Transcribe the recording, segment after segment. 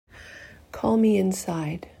Call me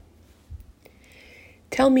inside.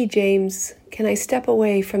 Tell me, James, can I step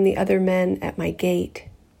away from the other men at my gate?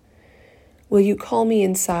 Will you call me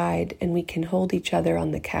inside and we can hold each other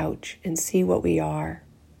on the couch and see what we are?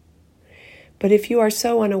 But if you are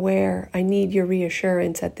so unaware, I need your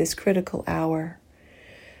reassurance at this critical hour.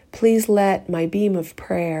 Please let my beam of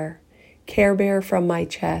prayer care bear from my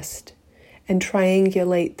chest and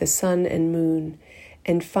triangulate the sun and moon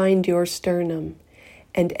and find your sternum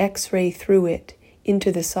and x-ray through it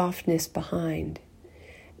into the softness behind,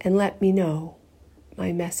 and let me know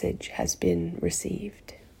my message has been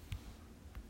received.